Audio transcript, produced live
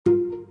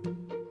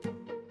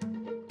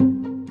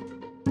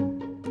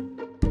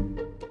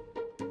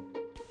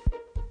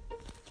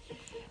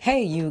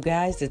Hey, you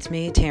guys, it's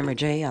me, Tamara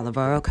J.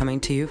 Olivaro,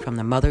 coming to you from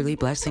the Motherly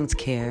Blessings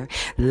Care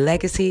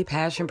Legacy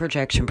Passion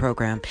Projection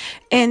Program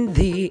in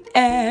the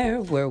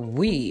air, where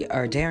we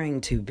are daring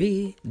to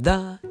be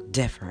the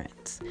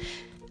difference.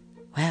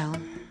 Well,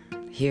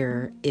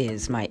 here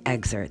is my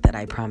excerpt that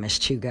I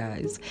promised you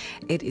guys.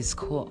 It is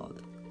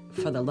called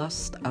For the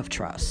Lust of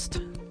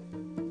Trust.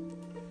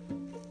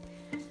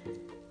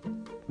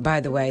 By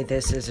the way,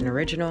 this is an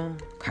original,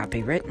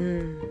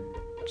 copywritten.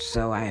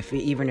 So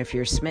even if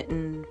you're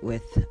smitten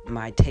with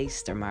my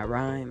taste or my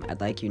rhyme,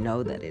 I'd like you to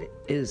know that it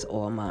is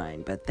all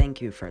mine. But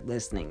thank you for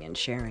listening and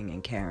sharing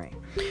and caring.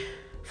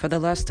 For the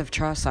lust of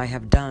trust, I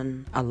have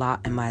done a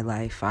lot in my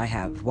life. I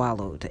have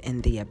wallowed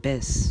in the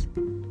abyss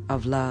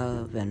of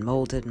love and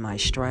molded my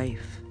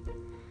strife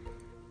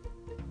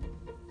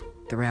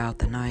throughout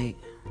the night.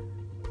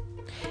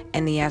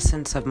 In the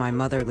essence of my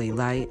motherly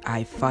light,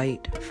 I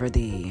fight for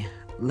the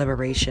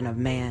liberation of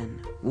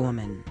man,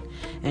 woman,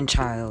 and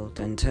child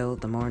until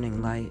the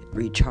morning light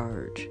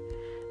recharge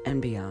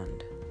and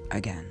beyond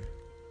again.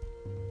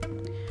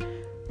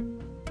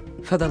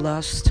 For the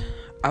lust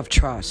of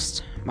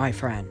trust, my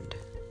friend,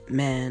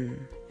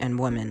 men and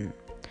women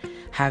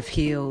have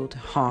healed,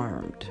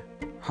 harmed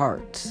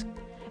hearts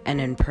and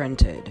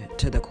imprinted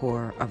to the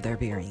core of their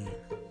being.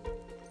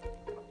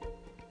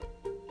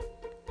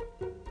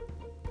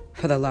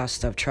 For the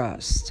lust of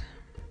trust,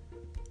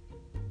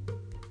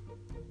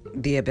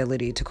 the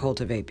ability to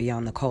cultivate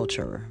beyond the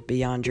culture,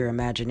 beyond your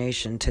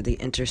imagination to the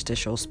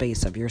interstitial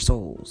space of your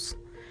souls.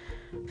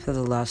 For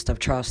the lust of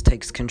trust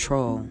takes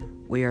control.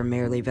 We are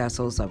merely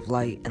vessels of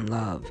light and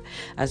love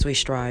as we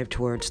strive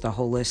towards the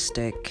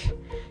holistic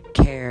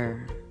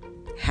care,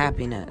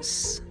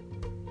 happiness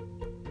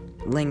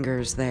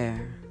lingers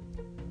there.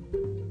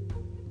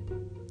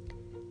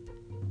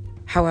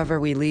 However,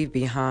 we leave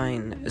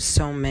behind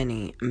so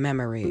many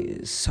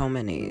memories, so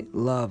many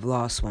love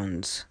lost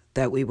ones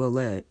that we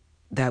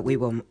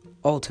will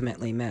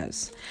ultimately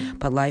miss.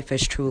 But life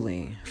is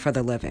truly for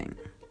the living,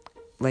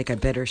 like a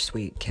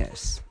bittersweet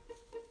kiss.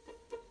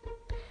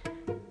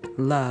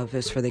 Love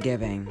is for the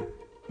giving,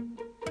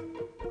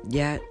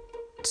 yet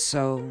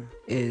so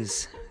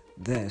is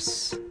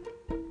this.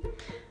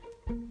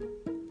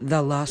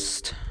 The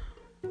lust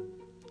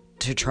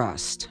to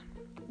trust.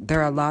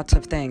 There are lots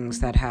of things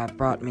that have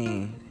brought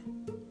me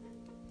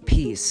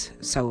peace,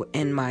 so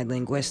in my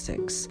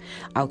linguistics,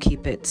 I'll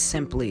keep it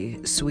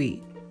simply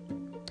sweet.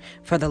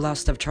 For the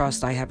lust of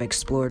trust, I have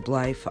explored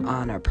life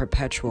on a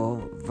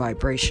perpetual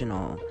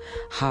vibrational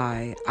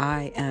high.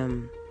 I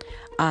am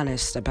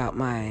honest about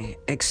my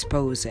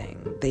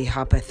exposing the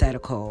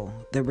hypothetical,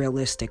 the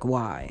realistic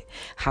why,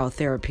 how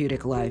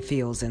therapeutic life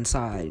feels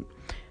inside.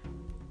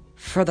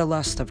 For the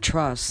lust of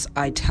trust,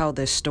 I tell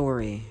this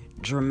story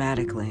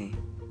dramatically.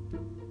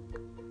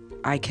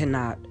 I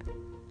cannot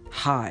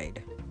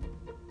hide,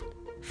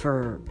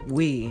 for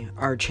we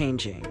are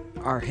changing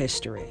our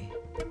history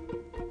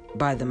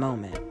by the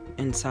moment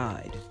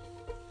inside.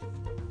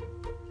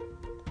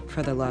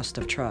 For the lust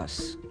of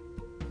trust,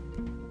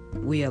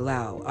 we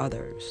allow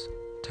others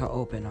to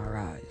open our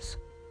eyes.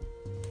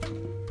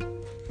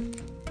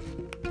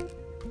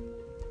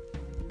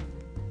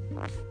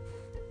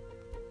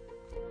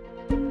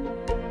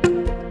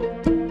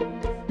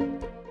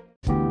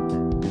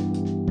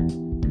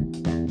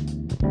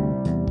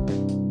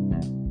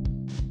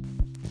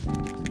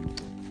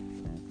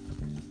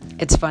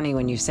 It's funny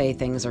when you say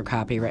things are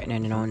copywritten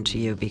and known to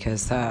you,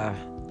 because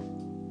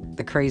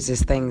the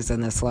craziest things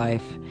in this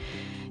life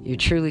you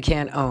truly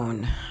can't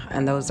own,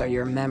 and those are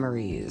your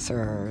memories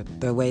or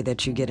the way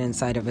that you get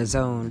inside of a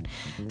zone.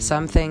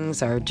 Some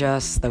things are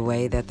just the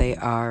way that they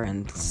are,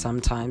 and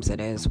sometimes it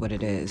is what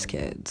it is,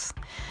 kids.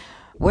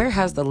 Where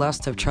has the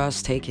lust of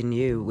trust taken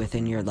you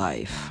within your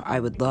life? I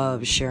would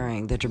love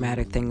sharing the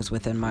dramatic things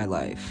within my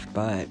life,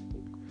 but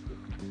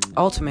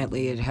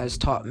ultimately it has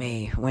taught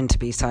me when to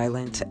be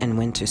silent and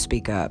when to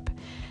speak up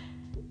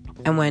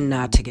and when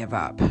not to give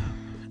up,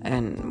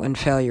 and when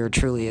failure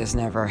truly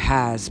never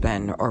has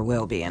been or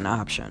will be an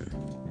option.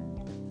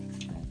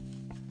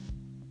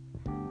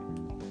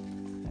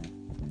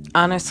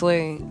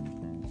 Honestly,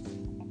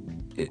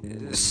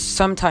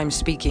 sometimes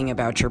speaking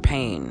about your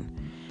pain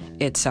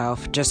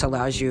itself just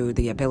allows you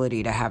the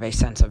ability to have a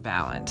sense of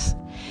balance.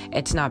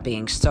 It's not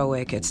being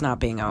stoic, it's not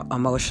being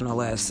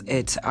emotionalist,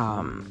 it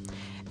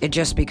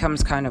just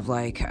becomes kind of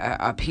like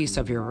a piece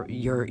of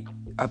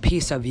a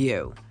piece of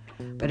you.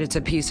 But it's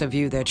a piece of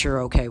you that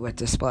you're okay with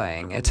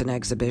displaying. It's an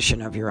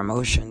exhibition of your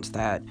emotions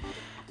that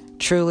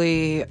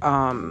truly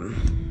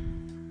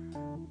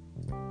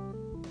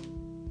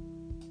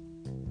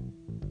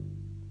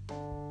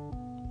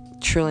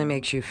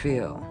makes you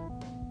feel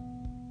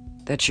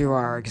that you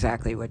are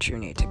exactly what you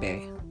need to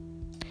be.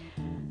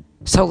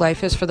 So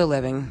life is for the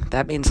living.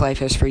 That means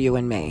life is for you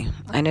and me.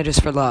 And it is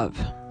for love.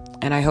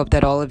 And I hope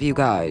that all of you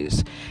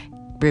guys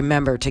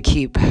remember to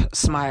keep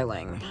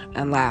smiling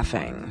and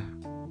laughing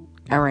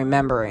and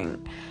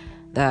remembering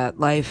that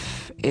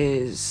life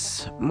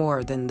is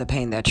more than the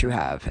pain that you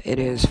have. It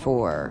is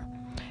for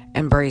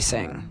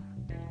embracing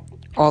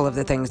all of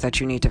the things that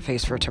you need to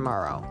face for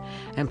tomorrow.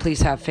 And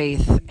please have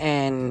faith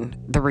in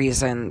the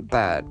reason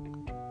that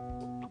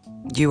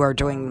you are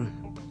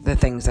doing the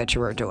things that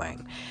you are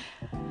doing.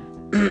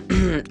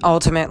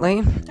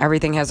 Ultimately,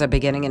 everything has a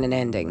beginning and an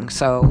ending.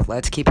 So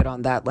let's keep it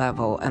on that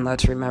level. And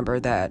let's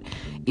remember that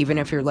even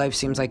if your life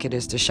seems like it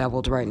is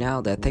disheveled right now,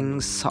 that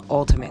things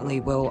ultimately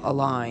will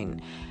align.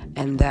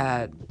 And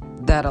that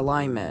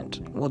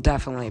alignment will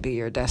definitely be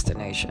your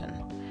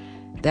destination.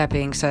 That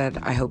being said,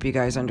 I hope you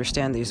guys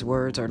understand these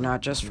words are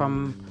not just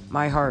from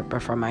my heart,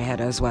 but from my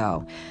head as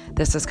well.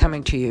 This is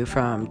coming to you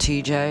from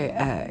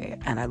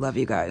TJA, and I love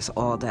you guys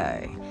all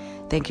day.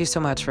 Thank you so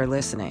much for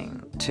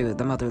listening to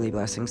the Motherly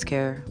Blessings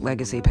Care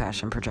Legacy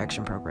Passion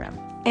Projection Program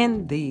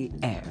in the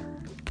air.